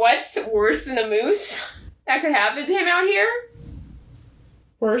 What's worse than a moose that could happen to him out here?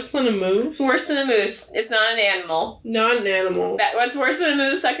 Worse than a moose? Worse than a moose. It's not an animal. Not an animal. What's worse than a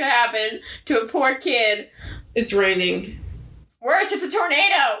moose that could happen to a poor kid? It's raining. Worse, it's a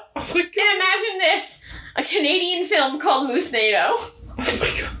tornado. Oh my God. And imagine this. A Canadian film called Moose-nado. Oh my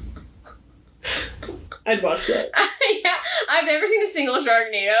God. I'd watch that. Yeah, I've never seen a single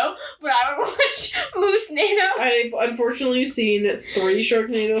Sharknado, but I would watch Moose-nado. I've unfortunately seen 3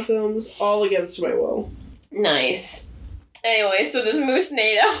 Sharknado films, all against my will. Nice. Anyway, so this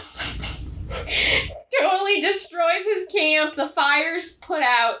Moose-nado totally destroys his camp. The fire's put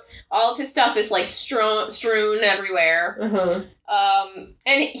out. All of his stuff is, like, strewn everywhere.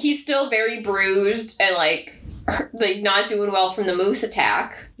 And he's still very bruised and, like not doing well from the moose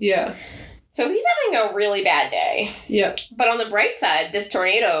attack. Yeah. So he's having a really bad day. Yeah. But on the bright side, this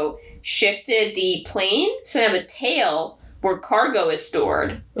tornado shifted the plane, so now the tail where cargo is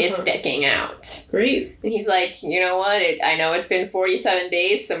stored is sticking out. Great. And he's like, you know what? I know it's been 47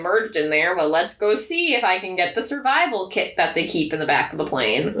 days submerged in there, but let's go see if I can get the survival kit that they keep in the back of the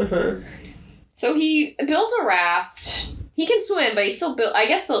plane. So he builds a raft. He can swim, but he still built... I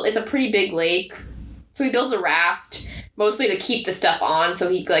guess it's a pretty big lake. So he builds a raft, mostly to keep the stuff on, so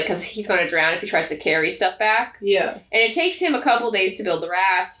because he's going to drown if he tries to carry stuff back. Yeah. And it takes him a couple days to build the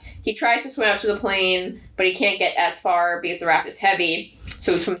raft. He tries to swim up to the plane, but he can't get as far because the raft is heavy.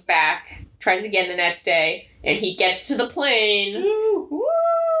 So he swims back, tries again the next day, and he gets to the plane. Woo!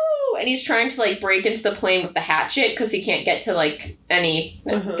 And he's trying to, like, break into the plane with the hatchet because he can't get to, like, any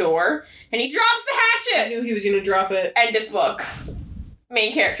door. And he drops the hatchet! I knew he was going to drop it. End of book.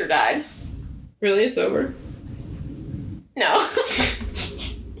 Main character died. Really? It's over? No.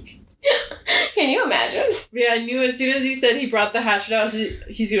 Can you imagine? Yeah, I knew as soon as you said he brought the hatchet out,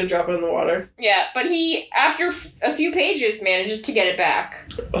 he's gonna drop it in the water. Yeah, but he, after a few pages, manages to get it back.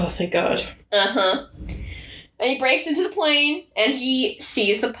 Oh, thank God. Uh-huh. And he breaks into the plane, and he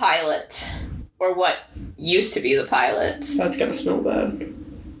sees the pilot. Or what used to be the pilot. That's gotta smell bad.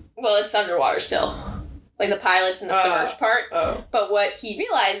 Well, it's underwater still. Like, the pilot's in the submerged part. Oh. But what he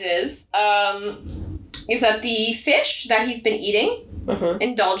realizes, is that the fish that he's been eating,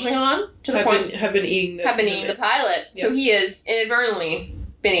 indulging on, to the point... have been eating the pilot. Yep. So he has inadvertently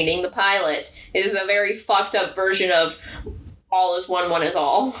been eating the pilot. It is a very fucked up version of all is one, one is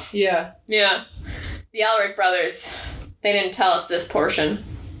all. Yeah. Yeah. The Elric brothers, they didn't tell us this portion.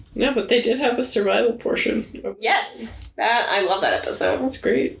 Yeah, but they did have a survival portion. Yes. I love that episode. That's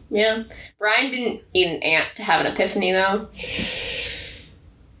great. Yeah. Brian didn't eat an ant to have an epiphany, though.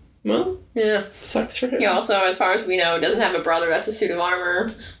 Well, yeah. Sucks for him. He also, as far as we know, doesn't have a brother that's a suit of armor.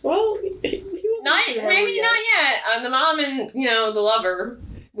 Well, he wasn't not yet. The mom and, the lover.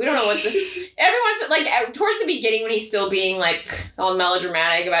 We don't know what this... Everyone's, like, towards the beginning when he's still being, like, all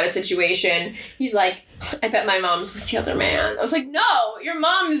melodramatic about a situation, he's like, I bet my mom's with the other man. I was like, no! Your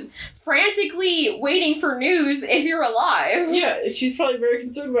mom's frantically waiting for news if you're alive. Yeah, she's probably very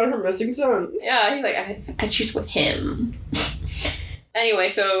concerned about her missing son. Yeah, he's like, I bet she's with him. Anyway,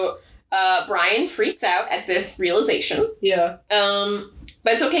 so, Brian freaks out at this realization. Yeah.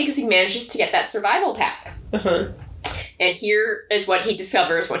 But it's okay because he manages to get that survival pack. Uh-huh. And here is what he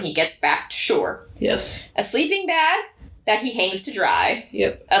discovers when he gets back to shore. Yes. A sleeping bag that he hangs to dry.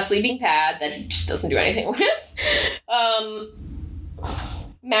 Yep. A sleeping pad that he just doesn't do anything with.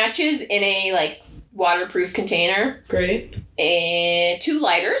 Matches in a, like, waterproof container. Great. 2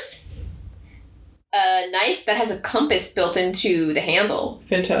 lighters. A knife that has a compass built into the handle.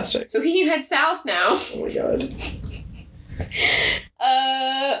 Fantastic. So he can head south now. Oh my God.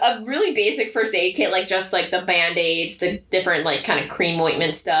 A really basic first aid kit, like just like the Band-Aids, the different like kind of cream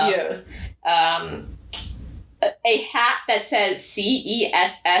ointment stuff. Yeah. A hat that says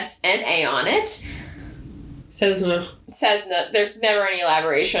CESSNA on it. Says no. There's never any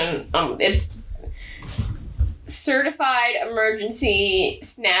elaboration. It's certified emergency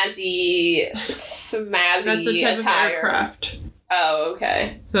snazzy smazzy. That's a type attire. of aircraft. Oh,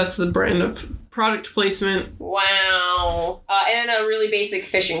 okay. That's the brand of product placement. Wow. And then a really basic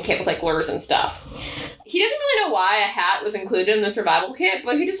fishing kit with, like, lures and stuff. He doesn't really know why a hat was included in the survival kit,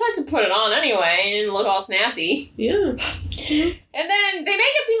 but he decides to put it on anyway and look all snazzy. Yeah. And then they make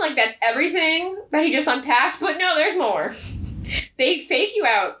it seem like that's everything that he just unpacked, but no, there's more. They fake you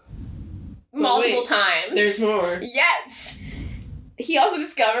out multiple times. There's more. Yes. He also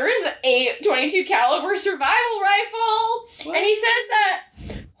discovers a .22 caliber survival rifle, what? And he says that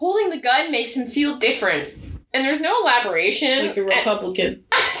holding the gun makes him feel different. And there's no elaboration. Like a Republican.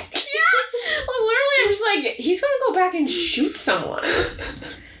 Yeah. Well, literally, I'm just like, he's gonna go back and shoot someone.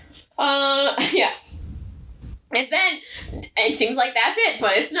 Yeah. And then, it seems like that's it,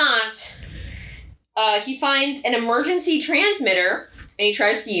 but it's not. He finds an emergency transmitter, and he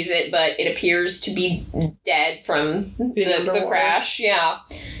tries to use it, but it appears to be dead from the crash. Yeah.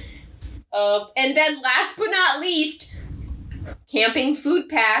 And then, last but not least, camping food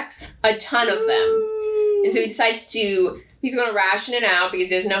packs, a ton of them. And so he decides he's going to ration it out because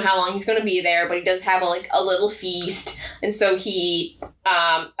he doesn't know how long he's going to be there, but he does have a little feast. And so he,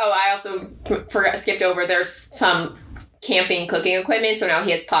 I also skipped over, there's some camping cooking equipment, so now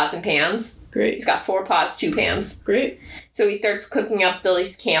he has pots and pans. Great. He's got 4 pots, 2 pans. Great. So he starts cooking up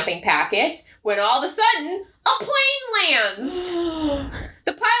these camping packets when all of a sudden, a plane lands!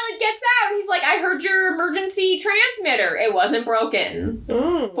 The pilot gets out and he's like, I heard your emergency transmitter. It wasn't broken.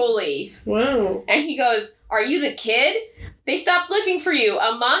 Oh. Fully. Wow. And he goes, are you the kid? They stopped looking for you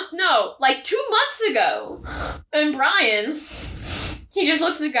a month? No, like 2 months ago. And Brian, he just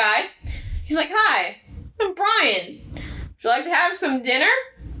looks at the guy. He's like, hi, I'm Brian. Would you like to have some dinner?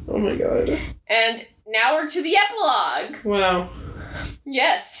 Oh my God. And now we're to the epilogue. Wow.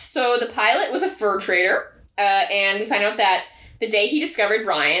 Yes, so the pilot was a fur trader, and we find out that the day he discovered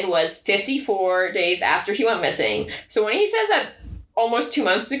Brian was 54 days after he went missing. So when he says that almost 2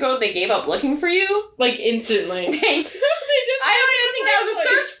 months ago they gave up looking for you... Like, instantly. They did. I don't even think that was a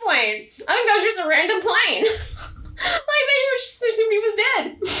search plane. I think that was just a random plane. Like, they just assumed he was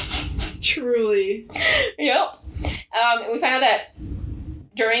dead. Truly. Yep. And we find out that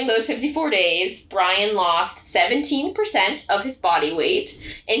during those 54 days, Brian lost 17% of his body weight,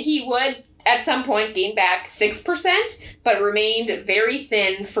 and he would, at some point, gain back 6%, but remained very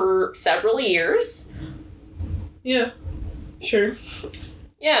thin for several years. Yeah. Sure.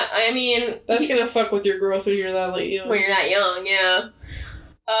 Yeah, I mean... That's gonna fuck with your growth when you're that late, When you're that young, yeah.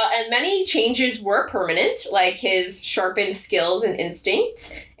 And many changes were permanent, like his sharpened skills and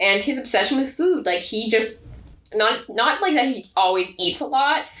instincts, and his obsession with food. Like, he just, not like that he always eats a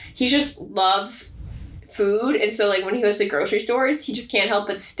lot, he just loves food, and so, like, when he goes to grocery stores, he just can't help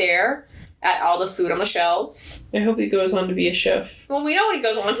but stare at all the food on the shelves. I hope he goes on to be a chef. Well, we know what he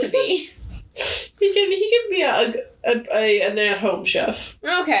goes on to be. He can be an at-home chef.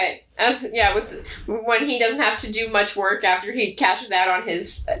 Okay. When he doesn't have to do much work after he cashes out on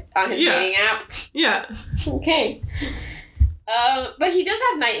his dating app. Yeah. Okay. But he does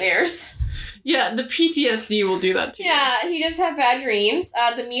have nightmares. Yeah, the PTSD will do that too. Yeah, he does have bad dreams.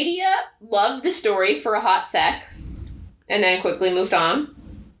 The media loved the story for a hot sec, and then quickly moved on.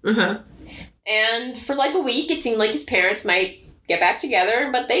 Uh-huh. And for like a week, it seemed like his parents might get back together,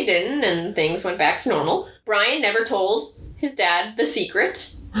 but they didn't, and things went back to normal. Brian never told his dad the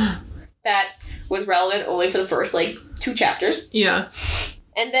secret that was relevant only for the first, 2 chapters. Yeah.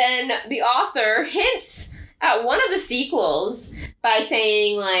 And then the author hints at one of the sequels by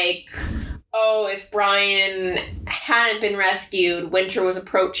saying, oh, if Brian hadn't been rescued, winter was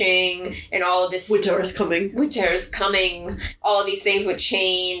approaching, and all of this... Winter is coming. All of these things would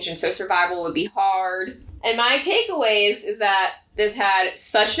change, and so survival would be hard. And my takeaways is that this had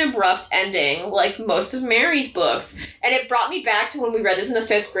such an abrupt ending, like most of Mary's books. And it brought me back to when we read this in the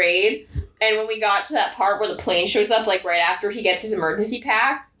 5th grade. And when we got to that part where the plane shows up, right after he gets his emergency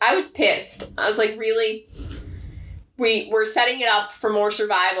pack, I was pissed. I was like, really? We're setting it up for more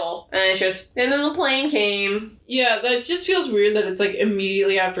survival. And and then the plane came. Yeah, that just feels weird that it's,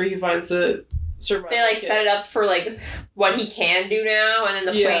 immediately after he finds the survival They, kit. set it up for, what he can do now, and then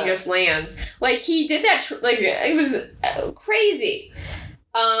the plane just lands. He did that, it was crazy.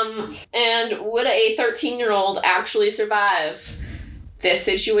 And would a 13-year-old actually survive this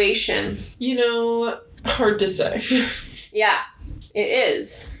situation? Hard to say. Yeah, it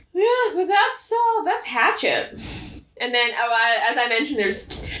is. Yeah, but that's Hatchet. And then, as I mentioned,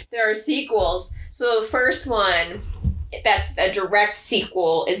 there are sequels. So the first one, that's a direct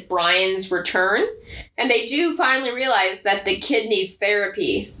sequel, is Brian's Return. And they do finally realize that the kid needs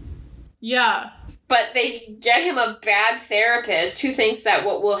therapy. Yeah. But they get him a bad therapist who thinks that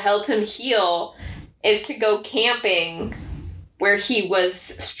what will help him heal is to go camping where he was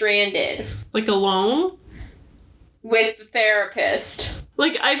stranded. Alone? With the therapist.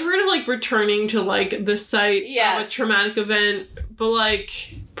 I've heard of, returning to, the site of a traumatic event, but,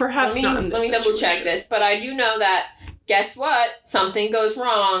 perhaps not in this Let me double check this, but I do know that, guess what? Something goes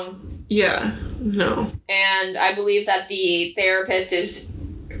wrong. Yeah. No. And I believe that the therapist is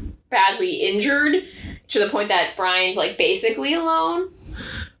badly injured to the point that Brian's, basically alone.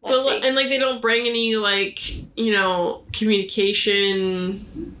 And they don't bring any,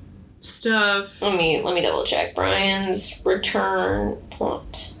 communication stuff. Let me double check. Brian's Return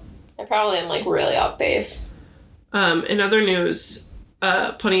plot. I probably am, really off base. In other news,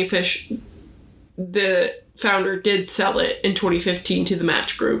 Plenty of Fish, the founder did sell it in 2015 to the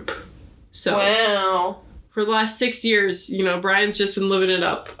Match Group. So wow. For the last 6 years, Brian's just been living it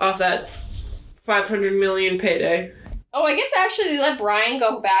up off that $500 million payday. Oh, I guess actually they let Brian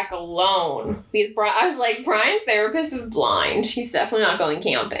go back alone. Because I was like, Brian's therapist is blind. He's definitely not going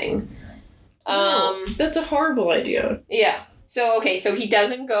camping. No, that's a horrible idea. Yeah. So, okay, so he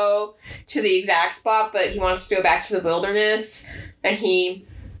doesn't go to the exact spot, but he wants to go back to the wilderness. And he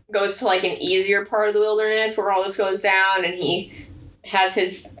goes to, an easier part of the wilderness where all this goes down. And he has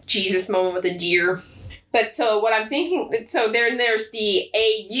his Jesus moment with a deer. But so what I'm thinking, so there's the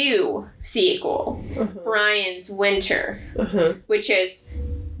AU sequel, Brian's Winter, which is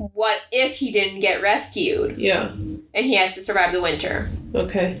what if he didn't get rescued? Yeah. And he has to survive the winter.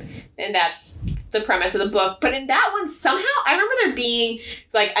 Okay. And that's the premise of the book. But in that one, somehow, I remember there being,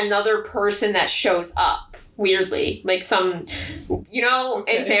 another person that shows up, weirdly. Some,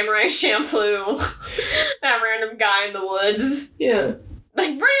 in Samurai Champloo, that random guy in the woods. Yeah.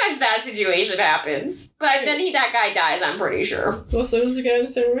 Pretty much that situation happens. But then that guy dies, I'm pretty sure. Well, so does the guy in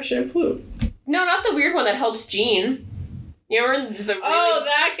Samurai Champloo. No, not the weird one that helps Jean. You remember the really... Oh,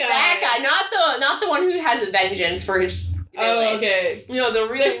 that guy. That guy, not the one who has a vengeance for his village. Oh, okay. The really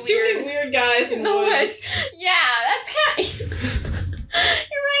weird... There's too many weird guys in the woods. Yeah, that's kind of...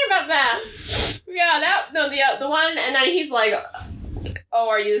 You're right about that. Yeah, the one, and then he's like... Oh,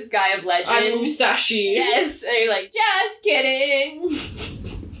 are you this guy of legend? I'm Musashi. Yes. And you're like, just kidding.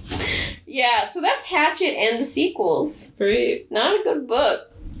 Yeah, so that's Hatchet and the sequels. Great. Not a good book.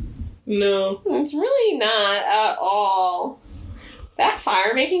 No. It's really not at all. That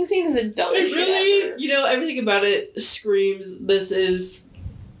fire making scene is a dumbest shit ever. Everything about it screams this is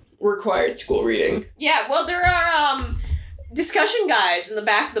required school reading. Yeah, well, there are, discussion guides in the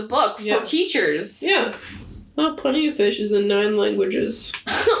back of the book for teachers. Yeah. Oh, Plenty of Fish is in 9 languages.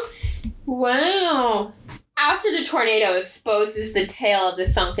 Wow. After the tornado exposes the tail of the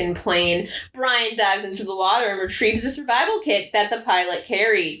sunken plane, Brian dives into the water and retrieves the survival kit that the pilot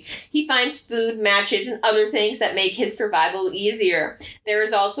carried. He finds food, matches, and other things that make his survival easier. There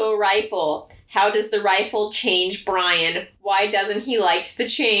is also a rifle. How does the rifle change Brian? Why doesn't he like the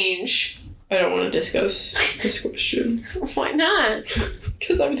change? I don't want to discuss this question. Why not?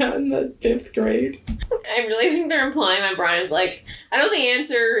 Because I'm not in the 5th grade. I really think they're implying that Brian's like... I know the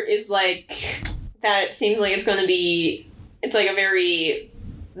answer is like... that it seems like it's going to be... It's like a very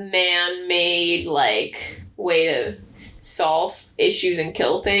man-made, like, way to solve issues and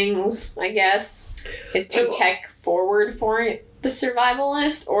kill things, I guess. Is too tech-forward for the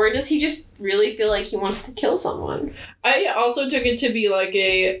survivalist? Or does he just really feel like he wants to kill someone? I also took it to be like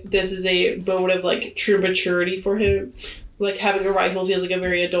this is a vote of, like, true maturity for him. Like, having a rifle feels like a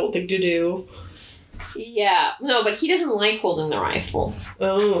very adult thing to do. Yeah. No, but he doesn't like holding the rifle.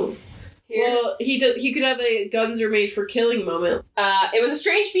 Oh. Well, he could have a guns are made for killing moment. It was a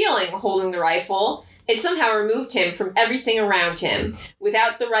strange feeling holding the rifle. It somehow removed him from everything around him.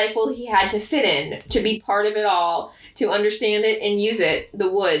 Without the rifle, he had to fit in, to be part of it all, to understand it and use it,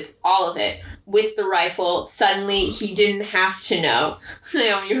 the woods, all of it. With the rifle, suddenly he didn't have to know. You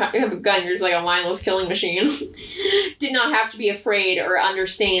know, when you have a gun, you're just like a mindless killing machine. Did not have to be afraid or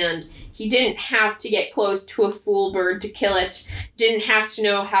understand. He didn't have to get close to a fool bird to kill it. Didn't have to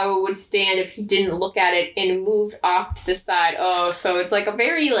know how it would stand if he didn't look at it and moved off to the side. Oh, so it's like a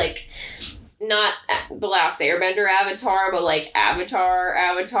very, like, not The Last Airbender Avatar, but like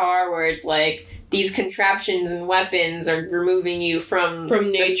Avatar, where it's like these contraptions and weapons are removing you from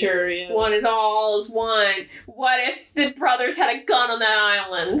nature. Yeah. One is all is one. What if the brothers had a gun on that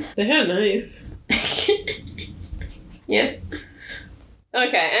island? They had a knife. Yeah.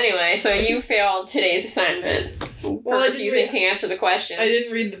 Okay, anyway, so you failed today's assignment for refusing to answer the question. I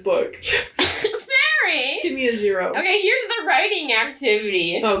didn't read the book. Mary! Just give me a 0. Okay, here's the writing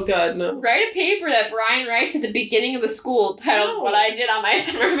activity. Oh, God, no. Write a paper that Brian writes at the beginning of the school titled What I Did on My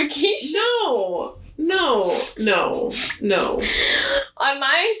Summer Vacation. No. On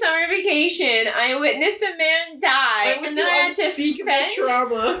my summer vacation, I witnessed a man die, and then I had to fend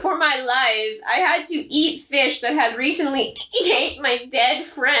trauma for my life. I had to eat fish that had recently ate my dead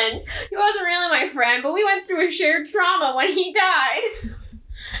friend. He wasn't really my friend, but we went through a shared trauma when he died.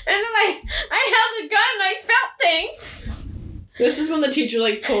 And then I held a gun and I felt things. This is when the teacher,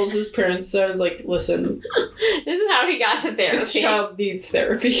 like, pulls his parents aside and is like, listen. This is how he got to therapy. This child needs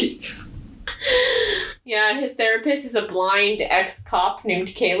therapy. Yeah, his therapist is a blind ex-cop named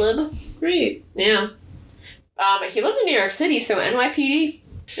Caleb. Great. Yeah. He lives in New York City, so NYPD.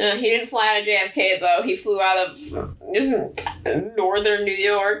 He didn't fly out of JFK, though. He flew out of northern New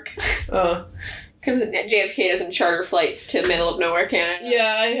York. Because JFK doesn't charter flights to middle of nowhere, Canada.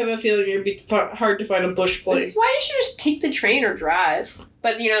 Yeah, I have a feeling it'd be hard to find a bush plane. This is why you should just take the train or drive.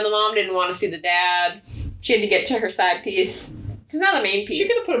 But, you know, the mom didn't want to see the dad. She had to get to her side piece. He's not the main piece. She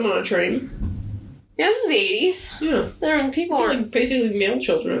could have put him on a train. Yeah, this is the 80s. Yeah. There were people like basically male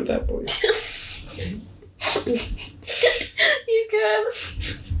children at that point. You could.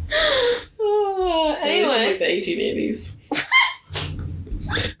 Anyway. It was like the 1880s.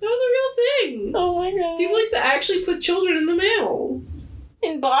 That was a real thing. Oh my god. People used to actually put children in the mail.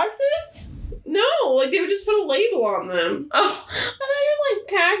 In boxes? No, like they would just put a label on them. Oh, I thought you would like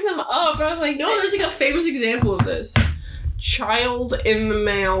pack them up. I was like, no, there's like a famous example of this. Child in the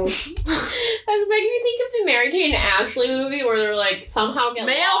mail. That's making me think of the Mary-Kate and Ashley movie where they're like somehow get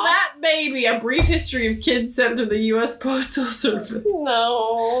mail lost. That baby. A brief history of kids sent through the U.S. Postal Service.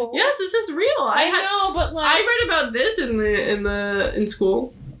 No. Yes, this is real. I know, but like I read about this in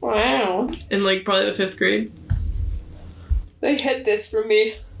school. Wow. In like probably the 5th grade. They hid this from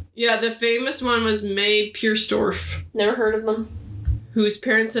me. Yeah, the famous one was Mae Piersdorf. Never heard of them. Whose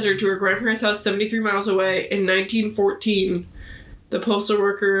parents sent her to her grandparents' house 73 miles away in 1914. The postal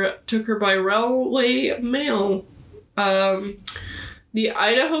worker took her by railway mail. The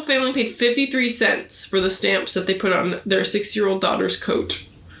Idaho family paid 53 cents for the stamps that they put on their 6-year-old daughter's coat.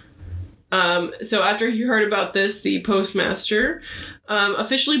 So after he heard about this, the postmaster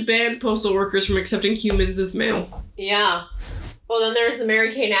officially banned postal workers from accepting humans as mail. Yeah. Well, then there's the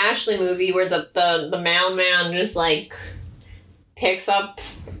Mary-Kate and Ashley movie where the mailman just, like, picks up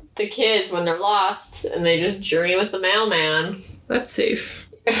the kids when they're lost, and they just journey with the mailman. That's safe.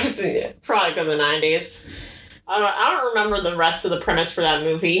 Product of the 90s. I don't remember the rest of the premise for that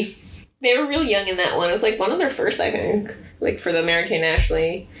movie. They were real young in that one. It was, like, one of their first, I think. Like, for the Mary-Kate and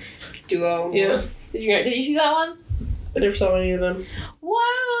Ashley duo. Yeah. Did you see that one? I never saw any of them.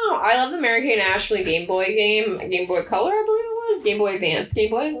 Wow. I love the Mary Kate and Ashley Game Boy game. Game Boy Color, I believe it was. Game Boy Advance. Game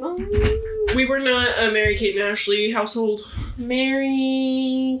Boy... We were not a Mary Kate and Ashley household.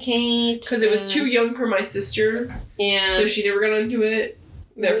 Mary Kate... Because it was too young for my sister. Yeah. So she never got into it.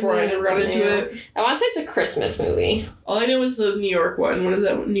 Therefore, I never got into it. I want to say it's a Christmas movie. All I know is the New York one. What is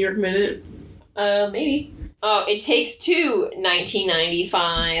that? New York Minute? Maybe. Oh, It Takes Two,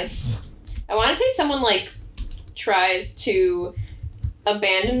 1995. I want to say someone, tries to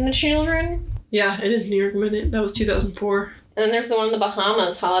abandon the children. Yeah, it is New York Minute. That was 2004. And then there's the one in the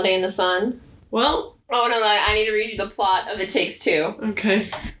Bahamas, Holiday in the Sun. Well... Oh, no, I need to read you the plot of It Takes Two. Okay.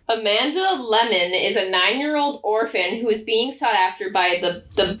 Amanda Lemon is a 9-year-old orphan who is being sought after by the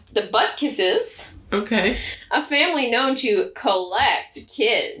Butt Kisses. Okay. A family known to collect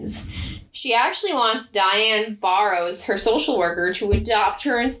kids. She actually wants Diane Barrows, her social worker, to adopt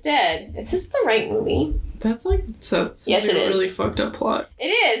her instead. Is this the right movie? That's yes, it a is. really fucked up plot. It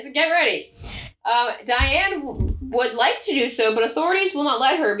is. Get ready. Diane would like to do so, but authorities will not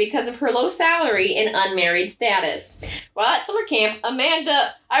let her because of her low salary and unmarried status. While at summer camp,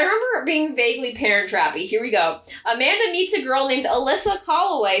 Amanda... I remember being vaguely parent-trappy. Here we go. Amanda meets a girl named Alyssa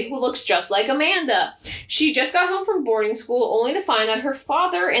Calloway who looks just like Amanda. She just got home from boarding school only to find that her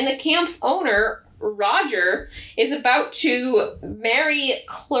father and the camp's owner... Roger is about to marry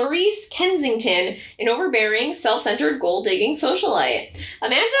Clarice Kensington, an overbearing, self-centered, gold-digging socialite.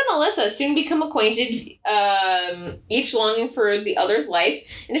 Amanda and Alyssa soon become acquainted, each longing for the other's life,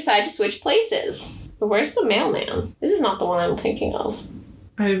 and decide to switch places. But where's the mailman? This is not the one I'm thinking of.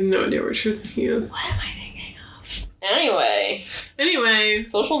 I have no idea what you're thinking of. What am I thinking of? Anyway.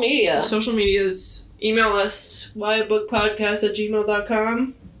 Social media. Social medias. Email us,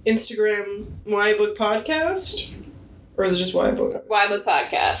 whybookpodcast@gmail.com. Instagram, whybookpodcast? Or is it just whybook? Whybook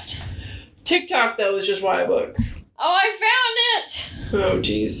Podcast. TikTok, though, is just whybook. Oh, I found it! Oh,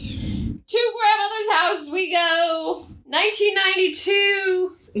 jeez. To grandmother's house we go!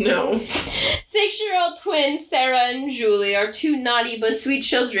 1992! No. 6-year-old twins Sarah and Julie are two naughty but sweet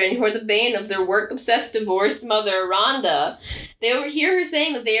children who are the bane of their work-obsessed divorced mother, Rhonda. They overhear her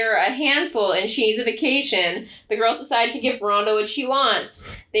saying that they are a handful and she needs a vacation. The girls decide to give Rhonda what she wants.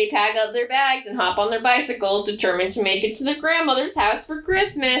 They pack up their bags and hop on their bicycles, determined to make it to their grandmother's house for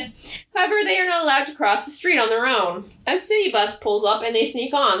Christmas. However, they are not allowed to cross the street on their own. A city bus pulls up and they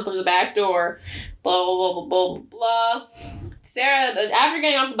sneak on through the back door. Blah, blah, blah, blah, blah, blah. After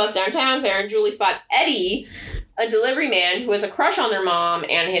getting off the bus downtown, Sarah and Julie spot Eddie, a delivery man who has a crush on their mom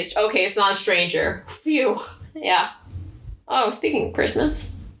and his... Okay, it's not a stranger. Phew. Yeah. Oh, speaking of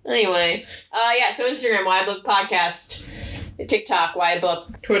Christmas. Anyway. So Instagram, Whybook Podcast. TikTok,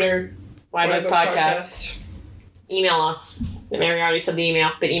 Whybook. Twitter, Whybook Podcast. Email us. Mary already said the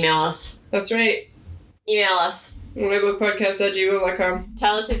email, but email us. That's right. Email us. whybookpodcast@gmail.com.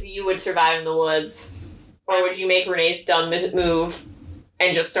 Tell us if you would survive in the woods. Or would you make Renee's dumb move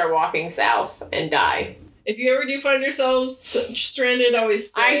and just start walking south and die? If you ever do find yourselves stranded,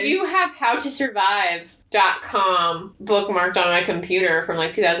 always stay. I do have howtosurvive.com bookmarked on my computer from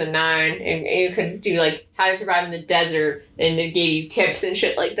 2009. And you could do how to survive in the desert and it gave you tips and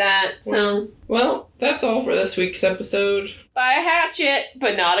shit like that. So, well, that's all for this week's episode. Buy a hatchet,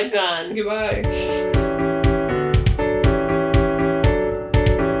 but not a gun. Goodbye.